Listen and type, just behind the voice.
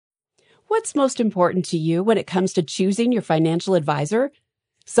What's most important to you when it comes to choosing your financial advisor?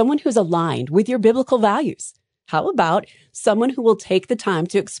 Someone who's aligned with your biblical values. How about someone who will take the time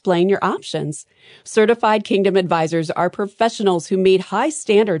to explain your options? Certified Kingdom Advisors are professionals who meet high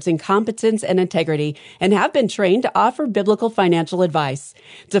standards in competence and integrity and have been trained to offer biblical financial advice.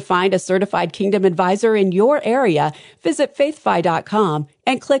 To find a Certified Kingdom Advisor in your area, visit faithfi.com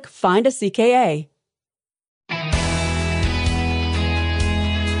and click Find a CKA.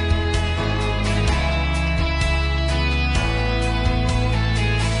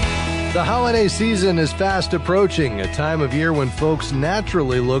 The holiday season is fast approaching, a time of year when folks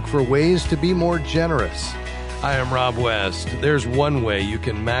naturally look for ways to be more generous. I am Rob West. There's one way you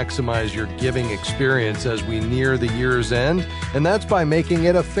can maximize your giving experience as we near the year's end, and that's by making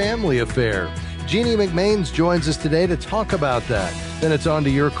it a family affair. Jeanne McMains joins us today to talk about that. Then it's on to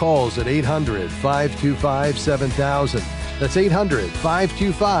your calls at 800-525-7000. That's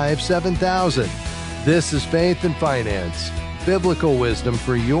 800-525-7000. This is Faith and Finance. Biblical wisdom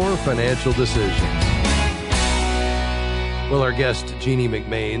for your financial decisions. Well, our guest, Jeanne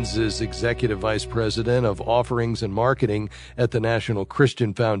McMains, is Executive Vice President of Offerings and Marketing at the National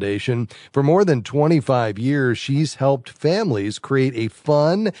Christian Foundation. For more than 25 years, she's helped families create a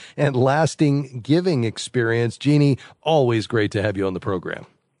fun and lasting giving experience. Jeanne, always great to have you on the program.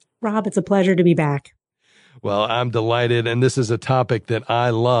 Rob, it's a pleasure to be back. Well, I'm delighted, and this is a topic that I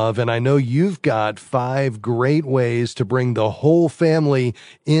love, and I know you've got 5 great ways to bring the whole family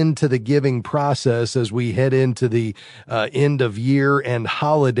into the giving process as we head into the end of year and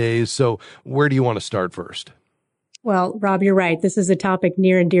holidays. So where do you want to start first? Well, Rob, you're right. This is a topic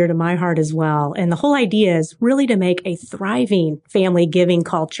near and dear to my heart as well. And the whole idea is really to make a thriving family giving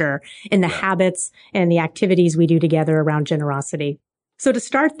culture in the habits and the activities we do together around generosity. So to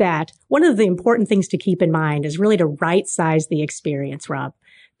start that, one of the important things to keep in mind is really to right-size the experience, Rob.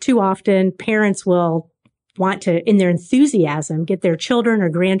 Too often, parents will want to, in their enthusiasm, get their children or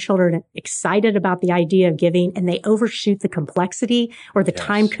grandchildren excited about the idea of giving, and they overshoot the complexity or the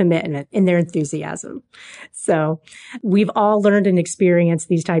time commitment in their enthusiasm. So we've all learned and experienced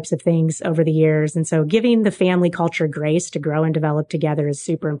these types of things over the years. And so giving the family culture grace to grow and develop together is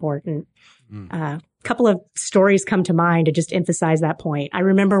super important. Couple of stories come to mind to just emphasize that point. I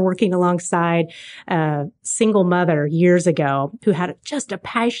remember working alongside a single mother years ago who had just a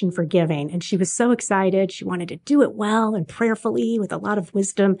passion for giving, and she was so excited. She wanted to do it well and prayerfully with a lot of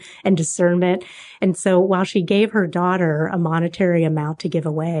wisdom and discernment. And so while she gave her daughter a monetary amount to give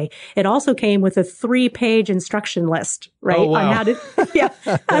away, it also came with a 3-page instruction list, right? Oh, wow.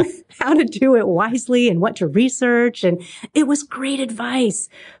 On how to do it wisely and what to research. And it was great advice.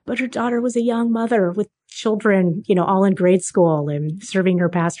 But her daughter was a young mother with children, all in grade school and serving her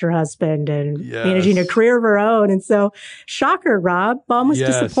pastor husband and managing a career of her own. And so, shocker, Rob, mom was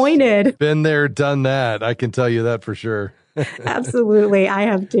disappointed. Been there, done that. I can tell you that for sure. Absolutely. I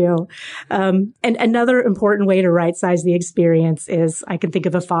have too. And another important way to right-size the experience is I can think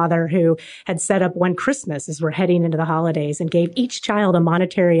of a father who had set up one Christmas as we're heading into the holidays and gave each child a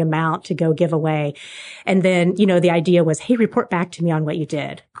monetary amount to go give away. And then, the idea was, hey, report back to me on what you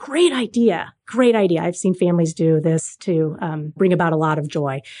did. Great idea. Great idea. I've seen families do this to bring about a lot of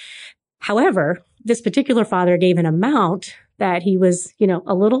joy. However, this particular father gave an amount that he was,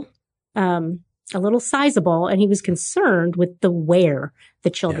 a little sizable, and he was concerned with the where the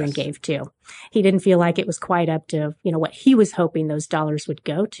children gave to. He didn't feel like it was quite up to, what he was hoping those dollars would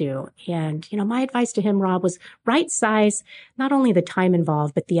go to. And, my advice to him, Rob, was right size not only the time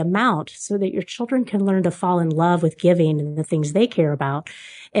involved, but the amount so that your children can learn to fall in love with giving and the things they care about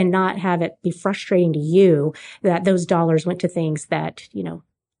and not have it be frustrating to you that those dollars went to things that,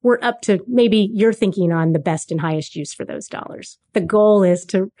 we're up to maybe you're thinking on the best and highest use for those dollars. The goal is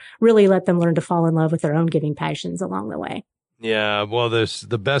to really let them learn to fall in love with their own giving passions along the way. Yeah, well, there's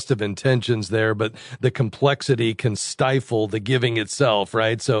the best of intentions there, but the complexity can stifle the giving itself,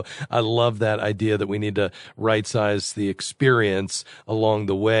 right? So I love that idea that we need to right-size the experience along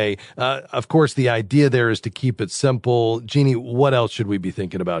the way. Of course, the idea there is to keep it simple. Jeanne, what else should we be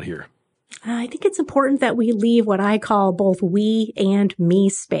thinking about here? I think it's important that we leave what I call both we and me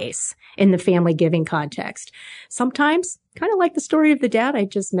space in the family giving context. Sometimes, kind of like the story of the dad I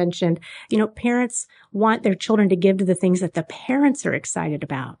just mentioned, parents want their children to give to the things that the parents are excited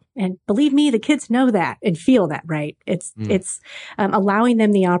about. And believe me, the kids know that and feel that, right? It's allowing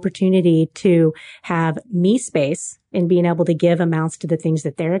them the opportunity to have me space in being able to give amounts to the things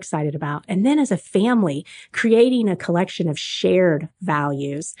that they're excited about. And then as a family, creating a collection of shared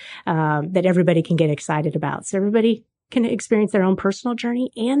values that everybody can get excited about. So everybody can experience their own personal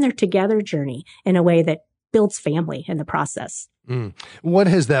journey and their together journey in a way that builds family in the process. What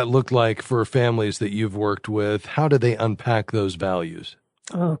has that looked like for families that you've worked with? How do they unpack those values?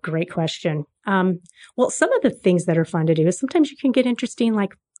 Oh, great question. Well, some of the things that are fun to do is sometimes you can get interesting,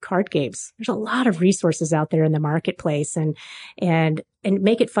 like card games. There's a lot of resources out there in the marketplace, and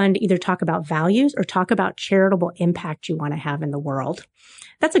make it fun to either talk about values or talk about charitable impact you want to have in the world.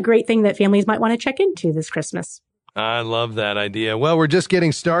 That's a great thing that families might want to check into this Christmas. I love that idea. Well, we're just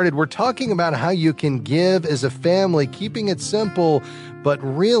getting started. We're talking about how you can give as a family, keeping it simple, but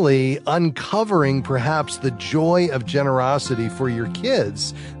really uncovering perhaps the joy of generosity for your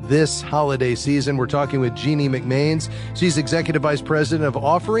kids this holiday season. We're talking with Jeanne McMains. She's Executive Vice President of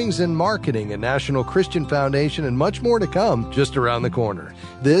Offerings and Marketing at National Christian Foundation, and much more to come just around the corner.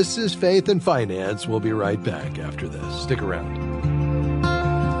 This is Faith and Finance. We'll be right back after this. Stick around.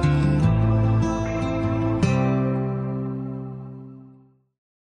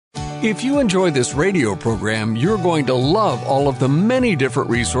 If you enjoy this radio program, you're going to love all of the many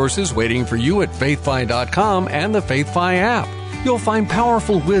different resources waiting for you at faithfi.com and the FaithFi app. You'll find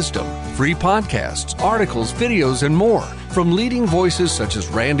powerful wisdom, free podcasts, articles, videos, and more from leading voices such as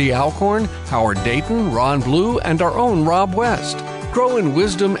Randy Alcorn, Howard Dayton, Ron Blue, and our own Rob West. Grow in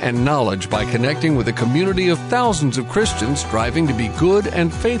wisdom and knowledge by connecting with a community of thousands of Christians striving to be good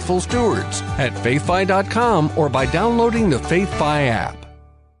and faithful stewards at faithfi.com or by downloading the FaithFi app.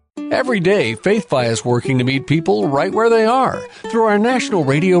 Every day, FaithFi is working to meet people right where they are. Through our national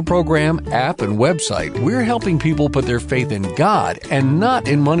radio program, app, and website, we're helping people put their faith in God and not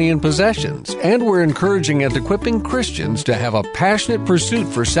in money and possessions. And we're encouraging and equipping Christians to have a passionate pursuit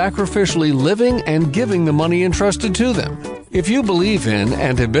for sacrificially living and giving the money entrusted to them. If you believe in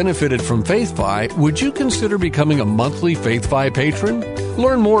and have benefited from FaithFi, would you consider becoming a monthly FaithFi patron?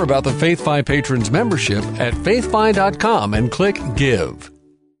 Learn more about the FaithFi Patrons membership at faithfi.com and click Give.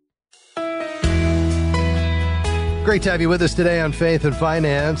 Great to have you with us today on Faith and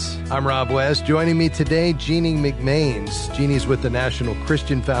Finance. I'm Rob West. Joining me today, Jeanne McMains. Jeanne's with the National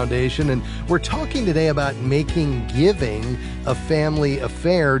Christian Foundation, and we're talking today about making giving a family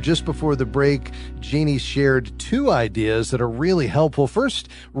affair. Just before the break, Jeanne shared two ideas that are really helpful. First,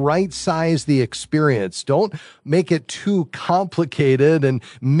 right-size the experience. Don't make it too complicated and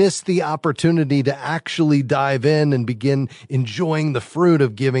miss the opportunity to actually dive in and begin enjoying the fruit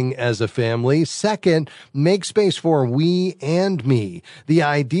of giving as a family. Second, make space for we and me. The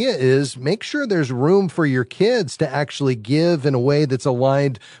idea is make sure there's room for your kids to actually give in a way that's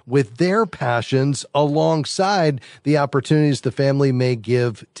aligned with their passions alongside the opportunities the family may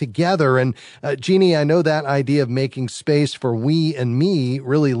give together. And Jeanne, I know that idea of making space for we and me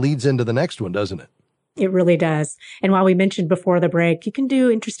really leads into the next one, doesn't it? It really does. And while we mentioned before the break, you can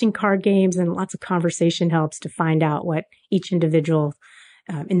do interesting card games and lots of conversation helps to find out what each individual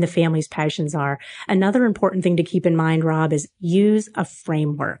in the family's passions are. Another important thing to keep in mind, Rob, is use a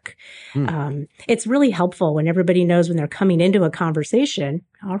framework. It's really helpful when everybody knows when they're coming into a conversation,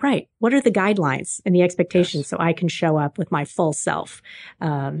 all right, what are the guidelines and the expectations so I can show up with my full self?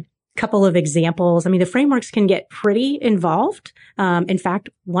 Couple of examples. I mean, the frameworks can get pretty involved. In fact,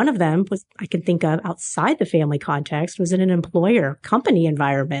 one of them was I can think of outside the family context was in an employer company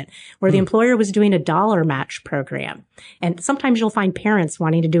environment where the employer was doing a dollar match program. And sometimes you'll find parents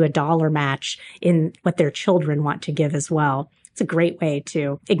wanting to do a dollar match in what their children want to give as well. It's a great way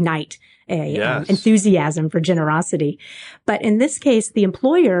to ignite enthusiasm for generosity. But in this case, the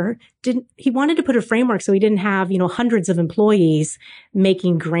employer he wanted to put a framework so he didn't have, hundreds of employees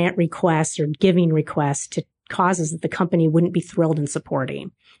making grant requests or giving requests to causes that the company wouldn't be thrilled in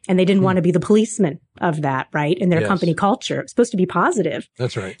supporting. And they didn't want to be the policeman of that, right? In their company culture. It's supposed to be positive.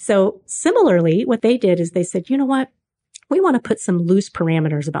 That's right. So similarly, what they did is they said, you know what? We want to put some loose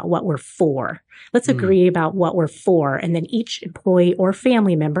parameters about what we're for. Let's agree about what we're for. And then each employee or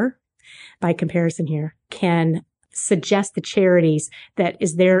family member, by comparison here, can suggest the charities that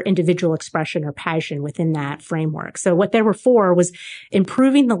is their individual expression or passion within that framework. So what they were for was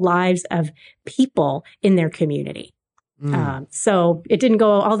improving the lives of people in their community. So it didn't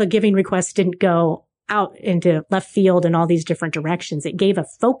go, all the giving requests didn't go out into left field in all these different directions. It gave a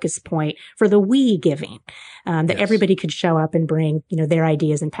focus point for the we giving, that everybody could show up and bring, their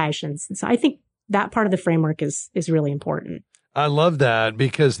ideas and passions. And so I think that part of the framework is really important. I love that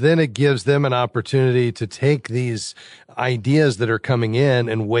because then it gives them an opportunity to take these ideas that are coming in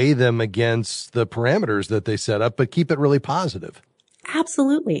and weigh them against the parameters that they set up, but keep it really positive.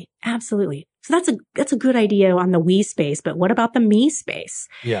 Absolutely. Absolutely. So that's a good idea on the we space, but what about the me space?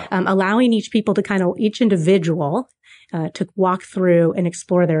 Yeah. Allowing each individual, to walk through and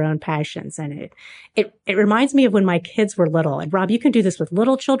explore their own passions. And it reminds me of when my kids were little. And Rob, you can do this with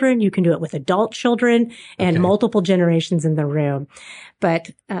little children. You can do it with adult children and multiple generations in the room.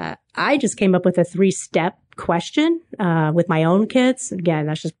 But I just came up with a 3-step question with my own kids. Again,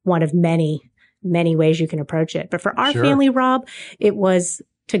 that's just one of many ways you can approach it. But for our family, Rob, it was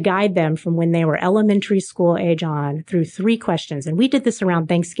to guide them from when they were elementary school age on through 3 questions. And we did this around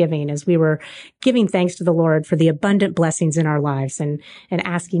Thanksgiving as we were giving thanks to the Lord for the abundant blessings in our lives and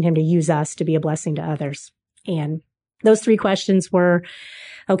asking him to use us to be a blessing to others. And those 3 questions were,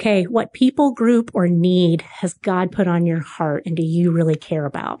 okay, what people, group, or need has God put on your heart and do you really care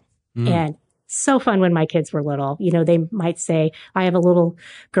about? And so fun when my kids were little. You know, they might say, I have a little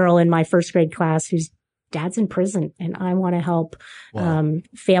girl in my 1st grade class whose dad's in prison and I want to help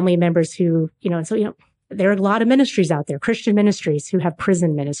family members who, there are a lot of ministries out there, Christian ministries who have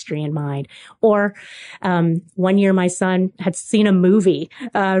prison ministry in mind. Or one year my son had seen a movie.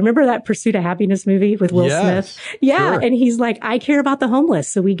 Remember that Pursuit of Happiness movie with Will Smith? Yeah. Sure. And he's like, I care about the homeless.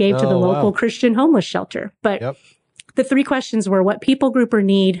 So we gave to the local Christian homeless shelter. But the 3 questions were, what people, group, or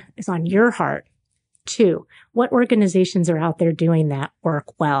need is on your heart? 2, what organizations are out there doing that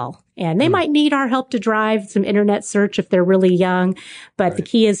work well? And they might need our help to drive some internet search if they're really young, but the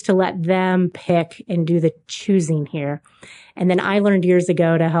key is to let them pick and do the choosing here. And then I learned years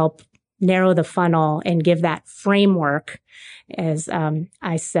ago to help narrow the funnel and give that framework as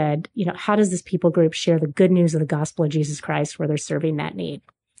I said, how does this people group share the good news of the gospel of Jesus Christ where they're serving that need?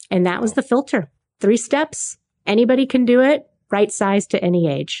 And that was the filter. 3 steps. Anybody can do it, right size to any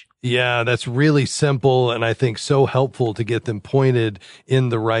age. Yeah, that's really simple and I think so helpful to get them pointed in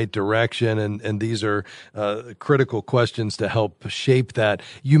the right direction. And these are critical questions to help shape that.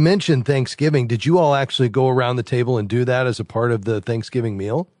 You mentioned Thanksgiving. Did you all actually go around the table and do that as a part of the Thanksgiving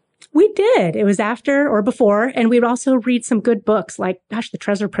meal? We did. It was after or before. And we would also read some good books like, The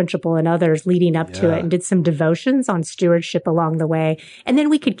Treasure Principle and others leading up to it, and did some devotions on stewardship along the way. And then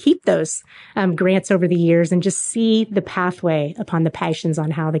we could keep those grants over the years and just see the pathway upon the passions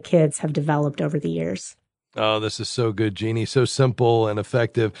on how the kids have developed over the years. Oh, this is so good, Jeanne. So simple and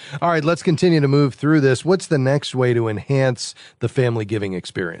effective. All right, let's continue to move through this. What's the next way to enhance the family giving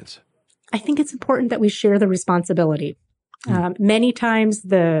experience? I think it's important that we share the responsibility. Many times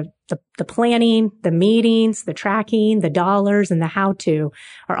the planning, the meetings, the tracking, the dollars, and the how-to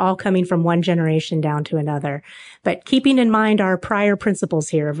are all coming from one generation down to another. But keeping in mind our prior principles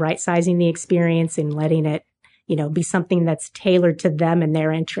here of right-sizing the experience and letting it, be something that's tailored to them and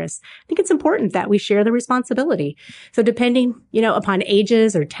their interests. I think it's important that we share the responsibility. So depending, upon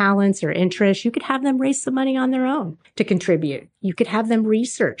ages or talents or interests, you could have them raise some money on their own to contribute. You could have them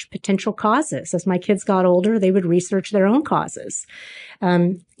research potential causes. As my kids got older, they would research their own causes.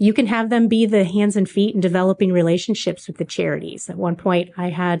 You can have them be the hands and feet in developing relationships with the charities. At one point,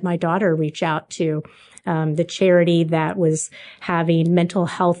 I had my daughter reach out to the charity that was having mental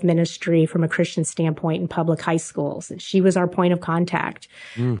health ministry from a Christian standpoint in public high schools. And she was our point of contact.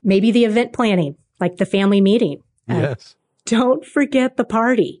 Maybe the event planning, like the family meeting. Yes. Don't forget the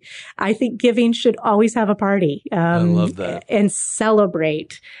party. I think giving should always have a party. I love that. And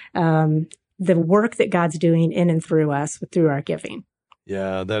celebrate the work that God's doing in and through us through our giving.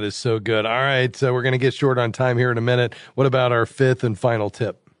 Yeah, that is so good. All right, so we're going to get short on time here in a minute. What about our 5th and final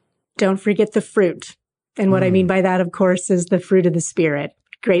tip? Don't forget the fruit. And what I mean by that, of course, is the fruit of the Spirit.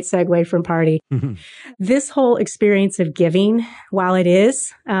 Great segue from party. This whole experience of giving, while it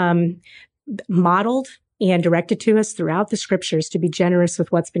is modeled and directed to us throughout the scriptures to be generous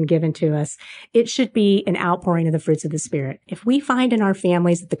with what's been given to us, it should be an outpouring of the fruits of the Spirit. If we find in our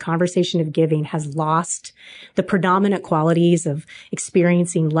families that the conversation of giving has lost the predominant qualities of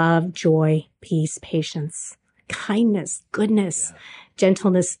experiencing love, joy, peace, patience, kindness, goodness,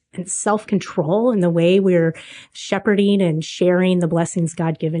 gentleness, and self-control in the way we're shepherding and sharing the blessings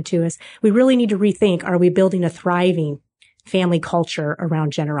God given to us, we really need to rethink, are we building a thriving family culture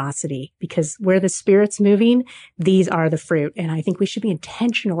around generosity? Because where the Spirit's moving, these are the fruit. And I think we should be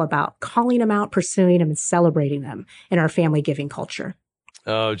intentional about calling them out, pursuing them, and celebrating them in our family giving culture.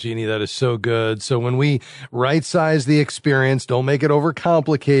 Oh, Jeanne, that is so good. So when we right-size the experience, don't make it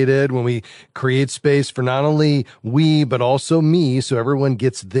overcomplicated. When we create space for not only we, but also me, so everyone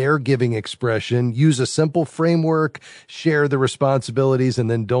gets their giving expression, use a simple framework, share the responsibilities, and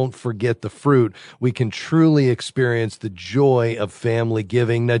then don't forget the fruit, we can truly experience the joy of family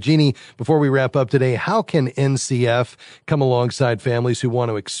giving. Now, Jeanne, before we wrap up today, how can NCF come alongside families who want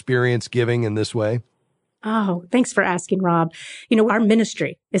to experience giving in this way? Oh, thanks for asking, Rob. Our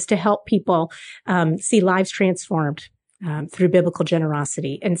ministry is to help people see lives transformed, through biblical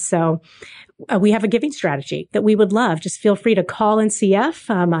generosity. And so we have a giving strategy that we would love. Just feel free to call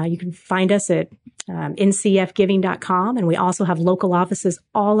NCF. You can find us at ncfgiving.com. And we also have local offices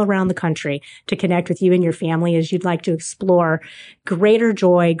all around the country to connect with you and your family as you'd like to explore greater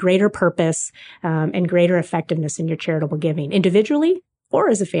joy, greater purpose, and greater effectiveness in your charitable giving, individually or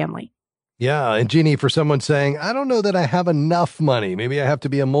as a family. Yeah. And Jeanne, for someone saying, I don't know that I have enough money, maybe I have to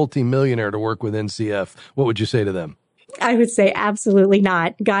be a multimillionaire to work with NCF, what would you say to them? I would say absolutely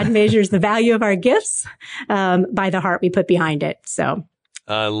not. God measures the value of our gifts by the heart we put behind it. So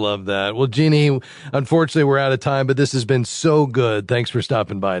I love that. Well, Jeanne, unfortunately, we're out of time, but this has been so good. Thanks for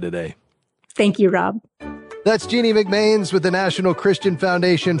stopping by today. Thank you, Rob. That's Jeanne McMains with the National Christian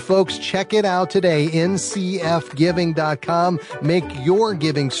Foundation. Folks, check it out today, ncfgiving.com. Make your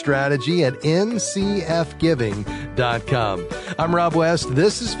giving strategy at ncfgiving.com. I'm Rob West.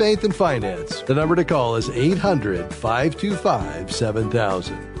 This is Faith and Finance. The number to call is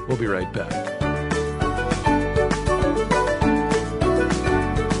 800-525-7000. We'll be right back.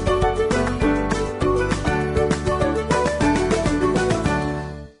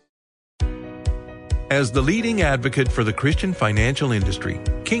 As the leading advocate for the Christian financial industry,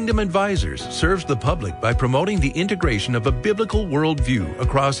 Kingdom Advisors serves the public by promoting the integration of a biblical worldview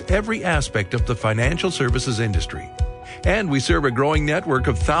across every aspect of the financial services industry. And we serve a growing network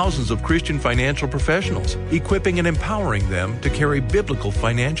of thousands of Christian financial professionals, equipping and empowering them to carry biblical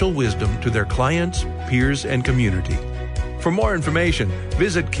financial wisdom to their clients, peers, and community. For more information,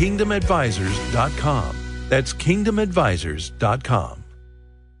 visit kingdomadvisors.com. That's kingdomadvisors.com.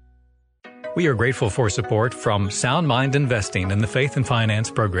 We are grateful for support from Sound Mind Investing and the Faith and Finance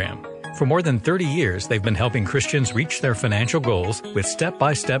program. For more than 30 years, they've been helping Christians reach their financial goals with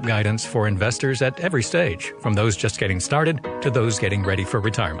step-by-step guidance for investors at every stage, from those just getting started to those getting ready for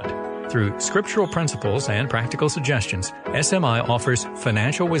retirement. Through scriptural principles and practical suggestions, SMI offers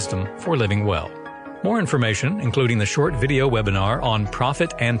financial wisdom for living well. More information, including the short video webinar on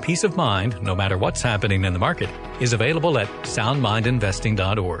profit and peace of mind, no matter what's happening in the market, is available at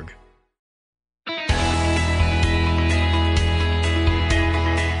soundmindinvesting.org.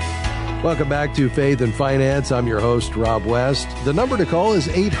 Welcome back to Faith and Finance. I'm your host, Rob West. The number to call is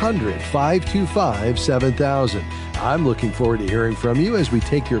 800-525-7000. I'm looking forward to hearing from you as we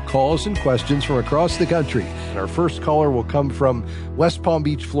take your calls and questions from across the country. And our first caller will come from West Palm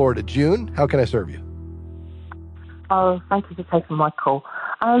Beach, Florida. June, how can I serve you? Oh, thank you for taking my call.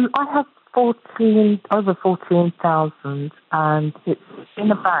 I have over 14,000, and it's in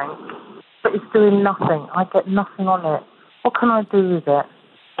the bank, but it's doing nothing. I get nothing on it. What can I do with it?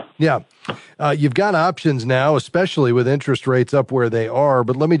 Yeah. You've got options now, especially with interest rates up where they are.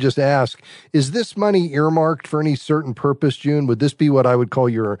 But let me just ask, is this money earmarked for any certain purpose, June? Would this be what I would call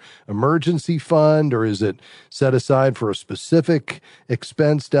your emergency fund, or is it set aside for a specific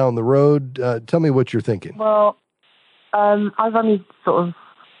expense down the road? Tell me what you're thinking. Well, I've only sort of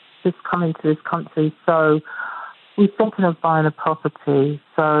just come into this country, so we're thinking of buying a property.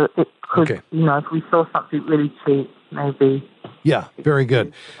 So it could, if we saw something really cheap, maybe. Yeah, very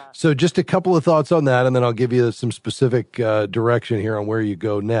good. So just a couple of thoughts on that, and then I'll give you some specific direction here on where you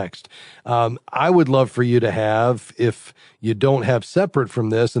go next. I would love for you to have, if you don't have separate from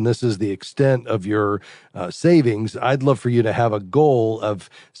this, and this is the extent of your savings, I'd love for you to have a goal of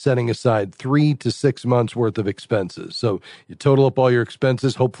setting aside 3 to 6 months worth of expenses. So you total up all your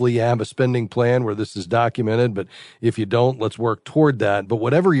expenses. Hopefully you have a spending plan where this is documented, but if you don't, let's work toward that. But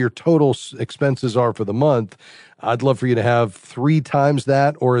whatever your total expenses are for the month, I'd love for you to have 3 times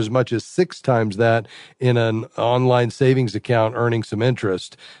that or as much as 6 times that in an online savings account earning some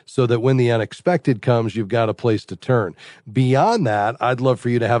interest so that when the unexpected comes, you've got a place to turn. Beyond that, I'd love for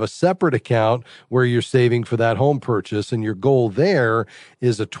you to have a separate account where you're saving for that home purchase, and your goal there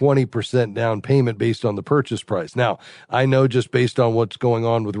is a 20% down payment based on the purchase price. Now, I know just based on what's going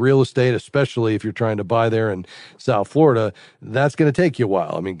on with real estate, especially if you're trying to buy there in South Florida, that's going to take you a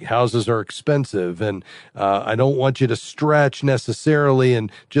while. I mean, houses are expensive, and I don't want you to stretch necessarily, and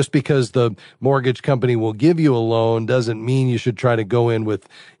just because the mortgage company will give you a loan doesn't mean you should try to go in with,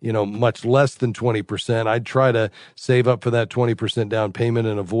 much less than 20%. I'd try to save up for that 20% down payment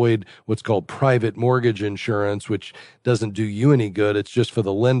and avoid what's called private mortgage insurance, which doesn't do you any good. It's just for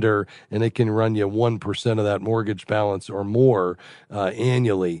the lender, and it can run you 1% of that mortgage balance or more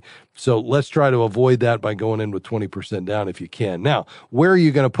annually. So let's try to avoid that by going in with 20% down if you can. Now, where are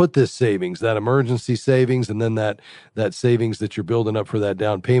you going to put this savings, that emergency savings, and then that savings that you're building up for that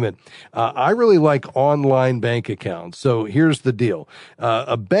down payment? I really like online bank accounts. So here's the deal.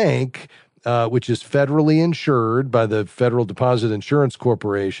 A bank which is federally insured by the Federal Deposit Insurance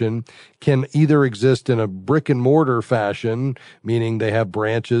Corporation, can either exist in a brick and mortar fashion, meaning they have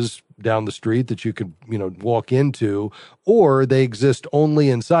branches down the street that you could, walk into, or they exist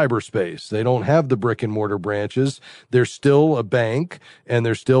only in cyberspace. They don't have the brick and mortar branches. They're still a bank and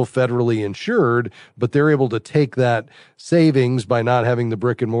they're still federally insured, but they're able to take that savings by not having the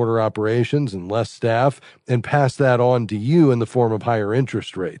brick and mortar operations and less staff and pass that on to you in the form of higher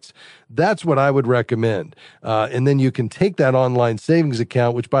interest rates. That's what I would recommend. And then you can take that online savings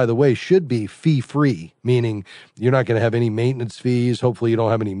account, which, by the way, should be fee-free, meaning you're not going to have any maintenance fees. Hopefully you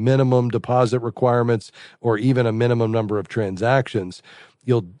don't have any minimum deposit requirements or even a minimum number of transactions.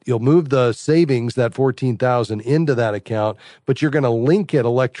 You'll move the savings, that $14,000, into that account, but you're going to link it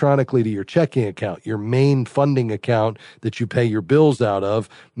electronically to your checking account, your main funding account that you pay your bills out of.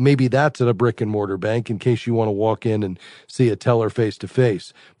 Maybe that's at a brick and mortar bank in case you want to walk in and see a teller face to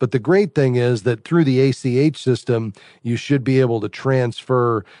face. But the great thing is that through the ACH system, you should be able to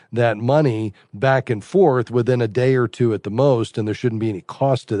transfer that money back and forth within a day or two at the most, and there shouldn't be any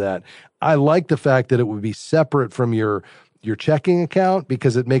cost to that. I like the fact that it would be separate from your checking account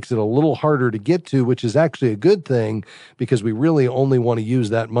because it makes it a little harder to get to, which is actually a good thing because we really only want to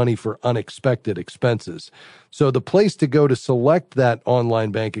use that money for unexpected expenses. So the place to go to select that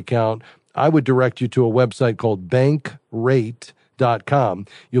online bank account, I would direct you to a website called bankrate.com.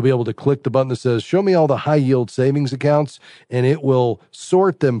 You'll be able to click the button that says, show me all the high yield savings accounts, and it will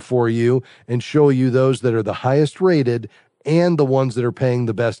sort them for you and show you those that are the highest rated and the ones that are paying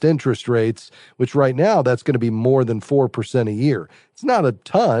the best interest rates, which right now that's going to be more than 4% a year. It's not a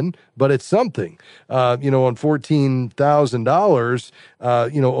ton, but it's something. On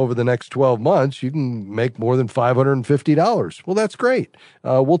 $14,000, over the next 12 months, you can make more than $550. Well, that's great.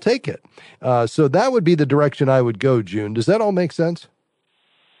 We'll take it. So that would be the direction I would go, June. Does that all make sense?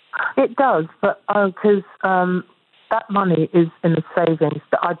 It does, but because that money is in the savings,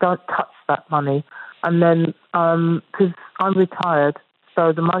 that I don't touch that money. And then, because I'm retired,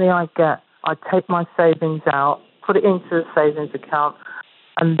 so the money I get, I take my savings out, put it into the savings account,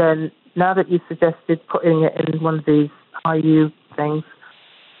 and then now that you suggested putting it in one of these high-yield things,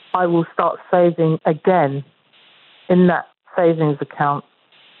 I will start saving again in that savings account,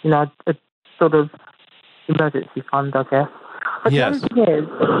 a sort of emergency fund, I guess. But yes. The thing is,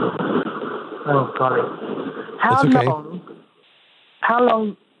 oh, golly. How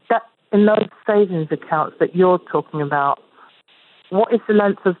long... In those savings accounts that you're talking about, what is the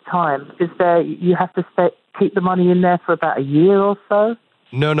length of time? Is there, you have to keep the money in there for about a year or so?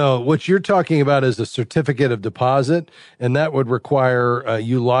 No. What you're talking about is a certificate of deposit, and that would require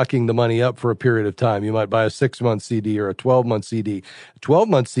you locking the money up for a period of time. You might buy a 6-month CD or a 12-month CD.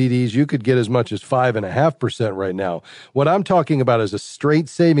 12-month CDs, you could get as much as 5.5% right now. What I'm talking about is a straight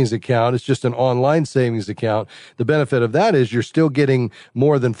savings account. It's just an online savings account. The benefit of that is you're still getting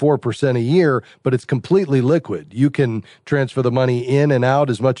more than 4% a year, but it's completely liquid. You can transfer the money in and out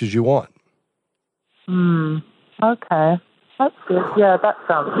as much as you want. Okay. That's good. Yeah, that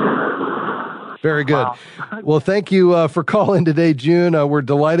sounds good. Very good. Wow. Well, thank you for calling today, June. We're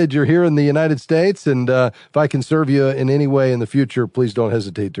delighted you're here in the United States, and if I can serve you in any way in the future, please don't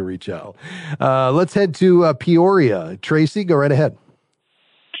hesitate to reach out. Let's head to Peoria. Tracy, go right ahead.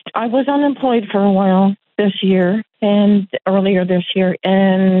 I was unemployed for a while earlier this year,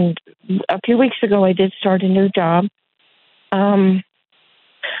 and a few weeks ago I did start a new job.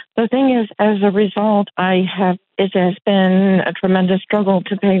 The thing is, as a result, it has been a tremendous struggle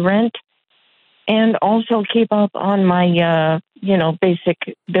to pay rent and also keep up on my, basic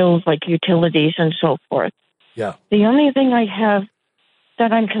bills like utilities and so forth. Yeah. The only thing I have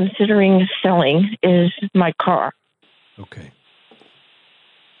that I'm considering selling is my car. Okay.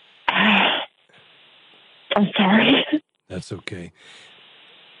 I'm sorry. That's okay.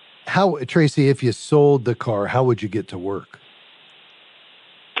 Tracy, if you sold the car, how would you get to work?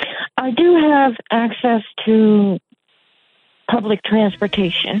 I do have access to public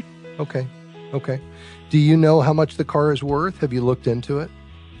transportation. Okay. Do you know how much the car is worth? Have you looked into it?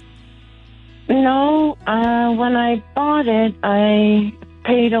 No. When I bought it, I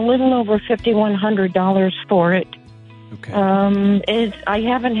paid a little over $5,100 for it. Okay. I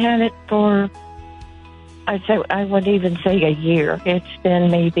haven't had it for, I would even say a year. It's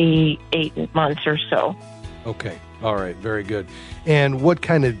been maybe 8 months or so. Okay. All right. Very good. And what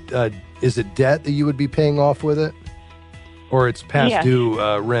kind of, is it debt that you would be paying off with it? Or it's past due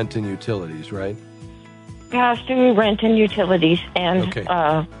rent and utilities, right? Past due rent and utilities and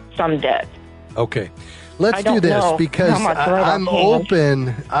some debt. Okay. Let's do this because I'm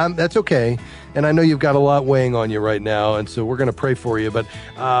open. That's okay. and I know you've got a lot weighing on you right now, and so we're going to pray for you. But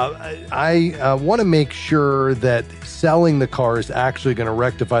I want to make sure that selling the car is actually going to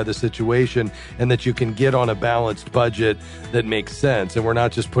rectify the situation and that you can get on a balanced budget that makes sense. And we're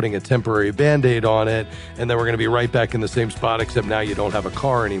not just putting a temporary Band-Aid on it, and then we're going to be right back in the same spot, except now you don't have a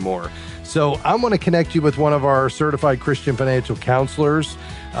car anymore. So I'm going to connect you with one of our certified Christian financial counselors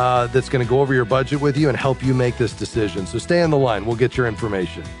that's going to go over your budget with you and help you make this decision. So stay on the line. We'll get your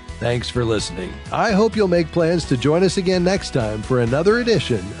information. Thanks for listening. I hope you'll make plans to join us again next time for another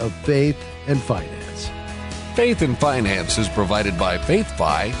edition of Faith and Finance. Faith and Finance is provided by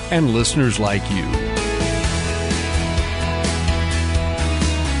FaithFi and listeners like you.